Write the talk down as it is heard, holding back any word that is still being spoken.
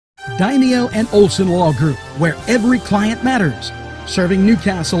Daimio and Olson Law Group, where every client matters. Serving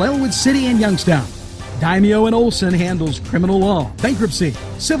Newcastle, Elwood City, and Youngstown. Daimio and Olson handles criminal law, bankruptcy,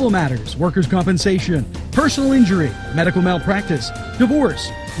 civil matters, workers' compensation, personal injury, medical malpractice, divorce,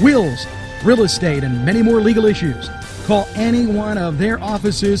 wills, real estate, and many more legal issues. Call any one of their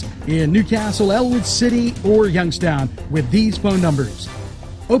offices in Newcastle, Elwood City, or Youngstown with these phone numbers.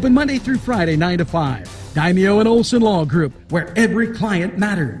 Open Monday through Friday, 9 to 5. Daimio and Olson Law Group, where every client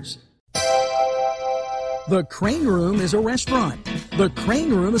matters. The Crane Room is a restaurant. The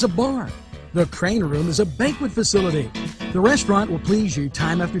Crane Room is a bar. The Crane Room is a banquet facility. The restaurant will please you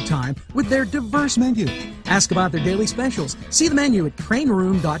time after time with their diverse menu. Ask about their daily specials. See the menu at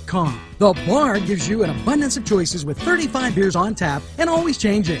craneroom.com. The bar gives you an abundance of choices with 35 beers on tap and always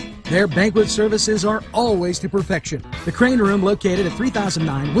changing. Their banquet services are always to perfection. The Crane Room, located at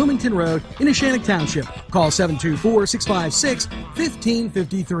 3009 Wilmington Road in Neshannock Township. Call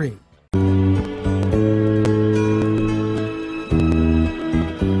 724-656-1553.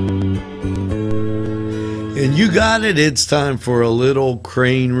 And you got it. It's time for a little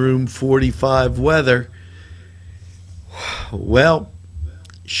Crane Room 45 weather. Well,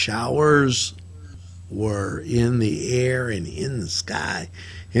 showers were in the air and in the sky,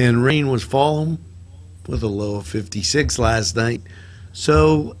 and rain was falling with a low of 56 last night.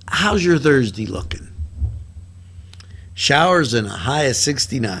 So how's your Thursday looking? Showers and a high of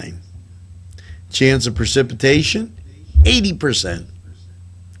 69. Chance of precipitation, 80%.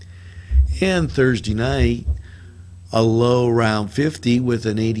 And Thursday night, a low around 50 with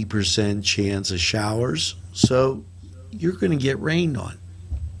an 80% chance of showers. So you're going to get rained on.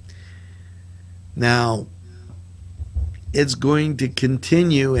 Now, it's going to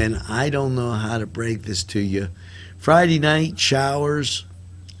continue, and I don't know how to break this to you. Friday night, showers.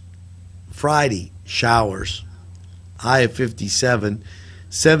 Friday, showers. High of 57,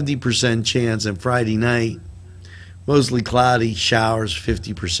 70% chance. And Friday night, mostly cloudy, showers,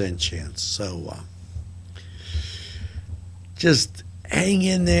 50% chance. So just hang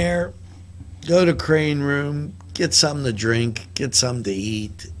in there, go to Crane Room, get something to drink, get something to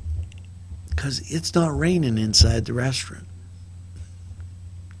eat, because it's not raining inside the restaurant.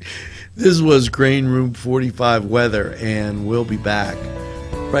 This was Crane Room 45 weather, and we'll be back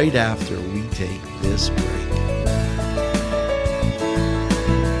right after we take this break.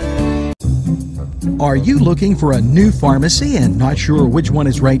 Are you looking for a new pharmacy and not sure which one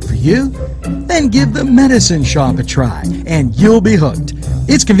is right for you? Then give the Medicine Shop a try, and you'll be hooked.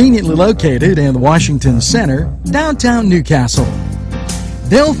 It's conveniently located in the Washington Center, downtown Newcastle.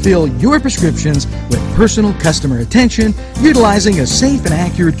 They'll fill your prescriptions with personal customer attention, utilizing a safe and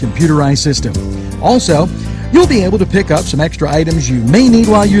accurate computerized system. Also, you'll be able to pick up some extra items you may need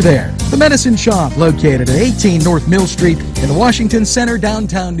while you're there. The Medicine Shop, located at 18 North Mill Street in the Washington Center,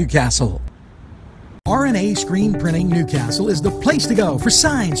 downtown Newcastle. RNA Screen Printing Newcastle is the place to go for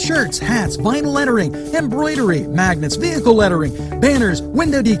signs, shirts, hats, vinyl lettering, embroidery, magnets, vehicle lettering, banners,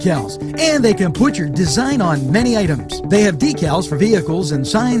 window decals, and they can put your design on many items. They have decals for vehicles and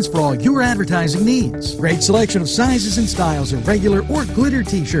signs for all your advertising needs. Great selection of sizes and styles of regular or glitter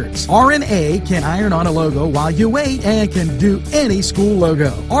t-shirts. RNA can iron on a logo while you wait and can do any school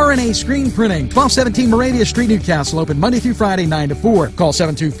logo. RNA Screen Printing, 1217 Moravia Street, Newcastle, open Monday through Friday, 9 to 4. Call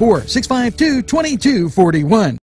 724-652-2241.